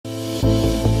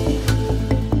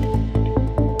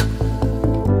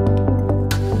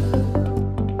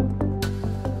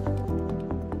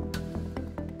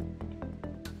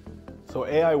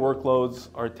AI workloads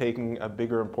are taking a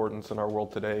bigger importance in our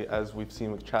world today, as we've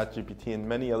seen with ChatGPT and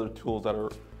many other tools that are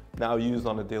now used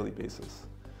on a daily basis.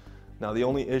 Now, the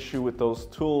only issue with those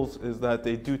tools is that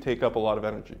they do take up a lot of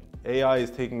energy. AI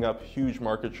is taking up huge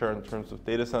market share in terms of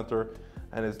data center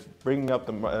and is bringing up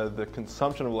the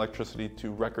consumption of electricity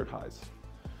to record highs.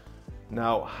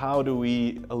 Now, how do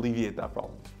we alleviate that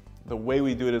problem? The way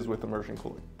we do it is with immersion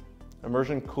cooling.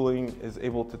 Immersion cooling is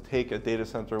able to take a data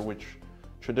center which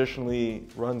traditionally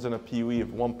runs in a PUE of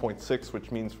 1.6, which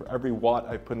means for every watt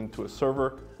I put into a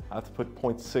server, I have to put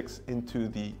 0.6 into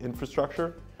the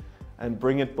infrastructure and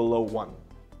bring it below 1.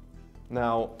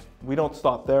 Now, we don't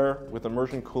stop there. With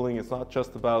immersion cooling, it's not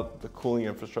just about the cooling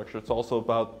infrastructure, it's also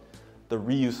about the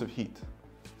reuse of heat.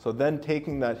 So then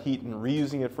taking that heat and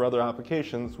reusing it for other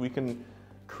applications, we can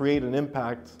create an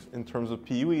impact in terms of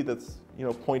PUE that's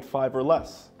 0.5 or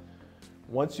less.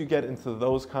 Once you get into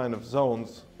those kind of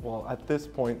zones, well, at this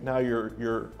point, now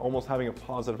you're almost having a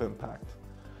positive impact.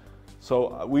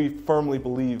 So we firmly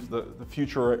believe the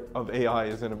future of AI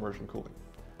is in immersion cooling.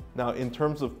 Now, in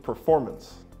terms of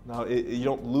performance, you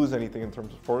don't lose anything in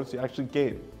terms of performance, you actually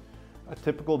gain. A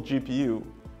typical GPU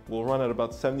will run at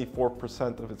about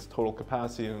 74% of its total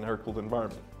capacity in an air-cooled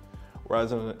environment,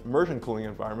 whereas in an immersion cooling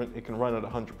environment, it can run at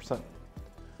 100%.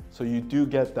 So you do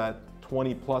get that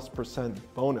 20+%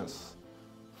 bonus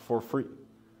for free.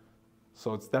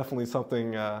 So it's definitely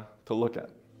something to look at.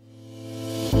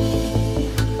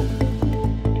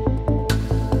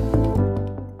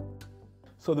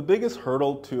 So the biggest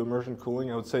hurdle to immersion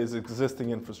cooling, I would say, is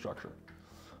existing infrastructure.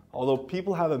 Although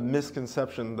people have a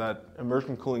misconception that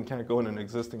immersion cooling can't go in an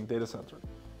existing data center,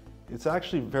 it's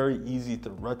actually very easy to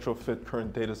retrofit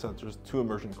current data centers to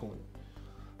immersion cooling.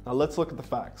 Now let's look at the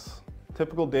facts.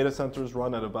 Typical data centers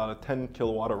run at about a 10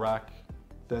 kilowatt a rack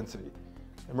density.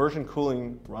 Immersion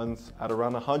cooling runs at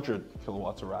around 100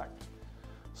 kilowatts a rack.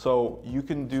 So you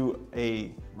can do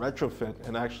a retrofit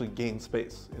and actually gain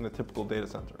space in a typical data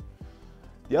center.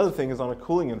 The other thing is, on a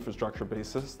cooling infrastructure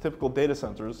basis, typical data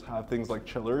centers have things like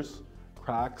chillers,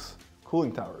 cracks,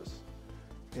 cooling towers.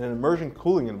 In an immersion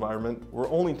cooling environment, we're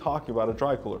only talking about a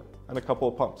dry cooler and a couple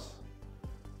of pumps.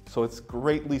 So it's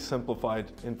greatly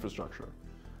simplified infrastructure.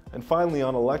 And finally,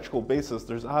 on an electrical basis,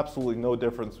 there's absolutely no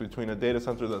difference between a data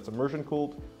center that's immersion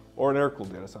cooled or an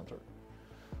air-cooled data center.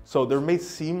 So there may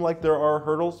seem like there are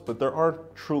hurdles, but there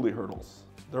aren't truly hurdles.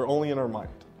 They're only in our mind.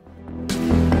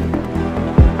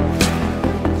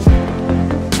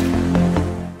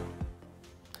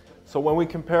 So when we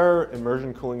compare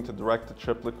immersion cooling to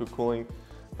direct-to-chip liquid cooling,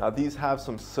 now these have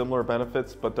some similar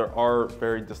benefits, but there are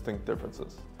very distinct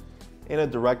differences. In a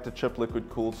direct-to-chip liquid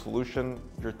cooled solution,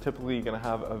 you're typically going to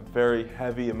have a very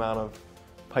heavy amount of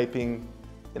piping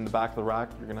in the back of the rack.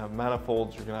 You're going to have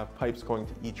manifolds, you're going to have pipes going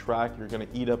to each rack, you're going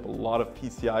to eat up a lot of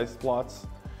PCI slots,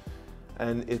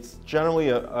 and it's generally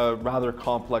a rather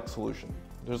complex solution.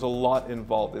 There's a lot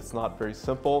involved. It's not very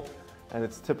simple, and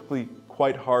it's typically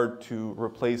quite hard to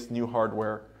replace new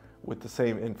hardware with the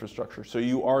same infrastructure. So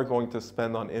you are going to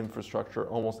spend on infrastructure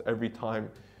almost every time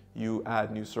you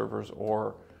add new servers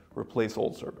or replace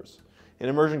old servers. In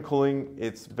immersion cooling,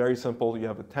 it's very simple. You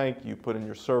have a tank, you put in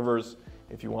your servers.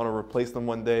 If you want to replace them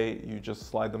one day, you just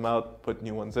slide them out, put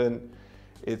new ones in.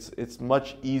 It's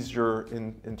much easier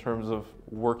in terms of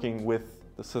working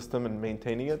with the system and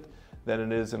maintaining it than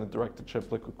it is in a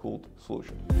direct-to-chip liquid cooled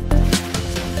solution.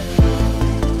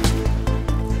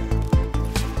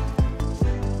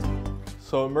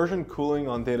 So immersion cooling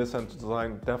on data center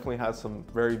design definitely has some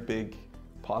very big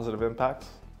positive impacts.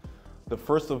 The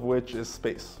first of which is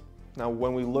space. Now,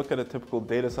 when we look at a typical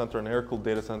data center, an air-cooled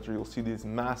data center, you'll see these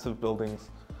massive buildings,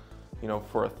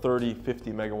 for a 30,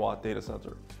 50 megawatt data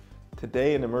center.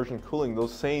 Today in immersion cooling,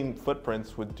 those same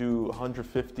footprints would do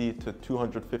 150 to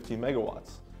 250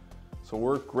 megawatts. So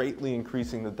we're greatly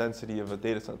increasing the density of a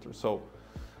data center. So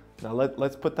now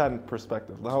let's put that in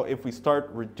perspective. Now, if we start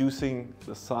reducing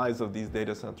the size of these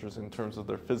data centers in terms of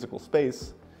their physical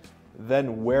space,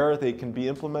 then where they can be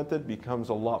implemented becomes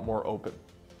a lot more open.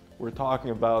 We're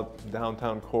talking about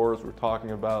downtown cores, we're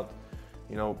talking about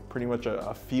pretty much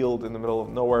a field in the middle of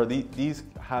nowhere. These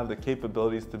have the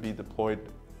capabilities to be deployed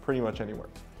pretty much anywhere.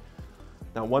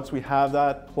 Now, once we have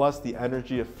that, plus the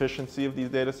energy efficiency of these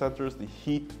data centers, the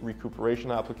heat recuperation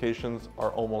applications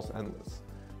are almost endless.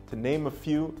 To name a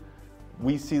few,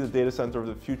 we see the data center of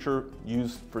the future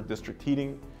used for district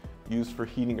heating, used for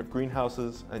heating of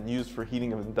greenhouses, and used for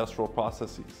heating of industrial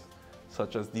processes,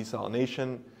 such as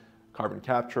desalination, carbon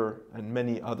capture, and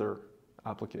many other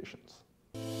applications.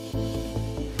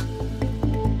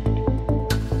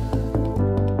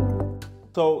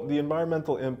 So the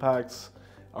environmental impacts,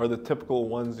 are the typical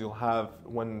ones you'll have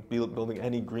when building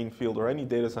any greenfield or any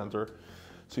data center.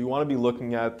 So you want to be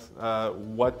looking at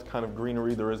what kind of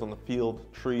greenery there is on the field,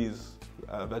 trees,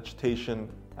 vegetation,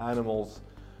 animals,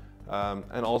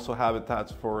 and also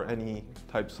habitats for any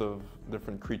types of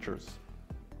different creatures.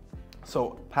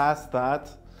 So past that,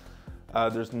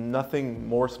 there's nothing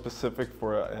more specific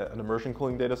for an immersion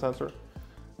cooling data center.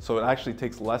 So it actually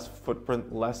takes less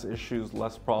footprint, less issues,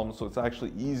 less problems. So it's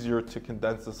actually easier to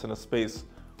condense this in a space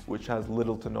which has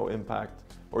little to no impact,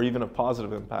 or even a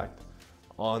positive impact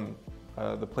on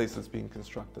the place that's being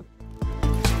constructed.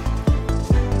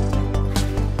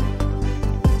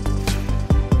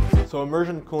 So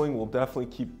immersion cooling will definitely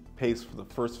keep pace for the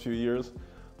first few years,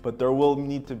 but there will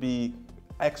need to be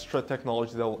extra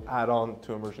technology that will add on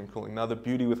to immersion cooling. Now the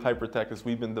beauty with Hypertec is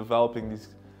we've been developing these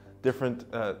different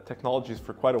technologies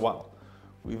for quite a while.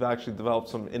 We've actually developed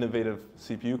some innovative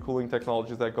CPU cooling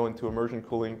technologies that go into immersion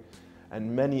cooling and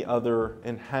many other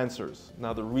enhancers.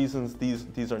 Now the reasons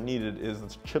these are needed is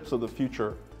the chips of the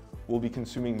future will be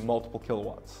consuming multiple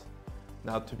kilowatts.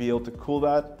 Now to be able to cool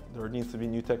that, there needs to be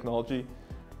new technology.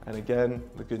 And again,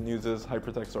 the good news is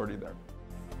Hypertec's already there.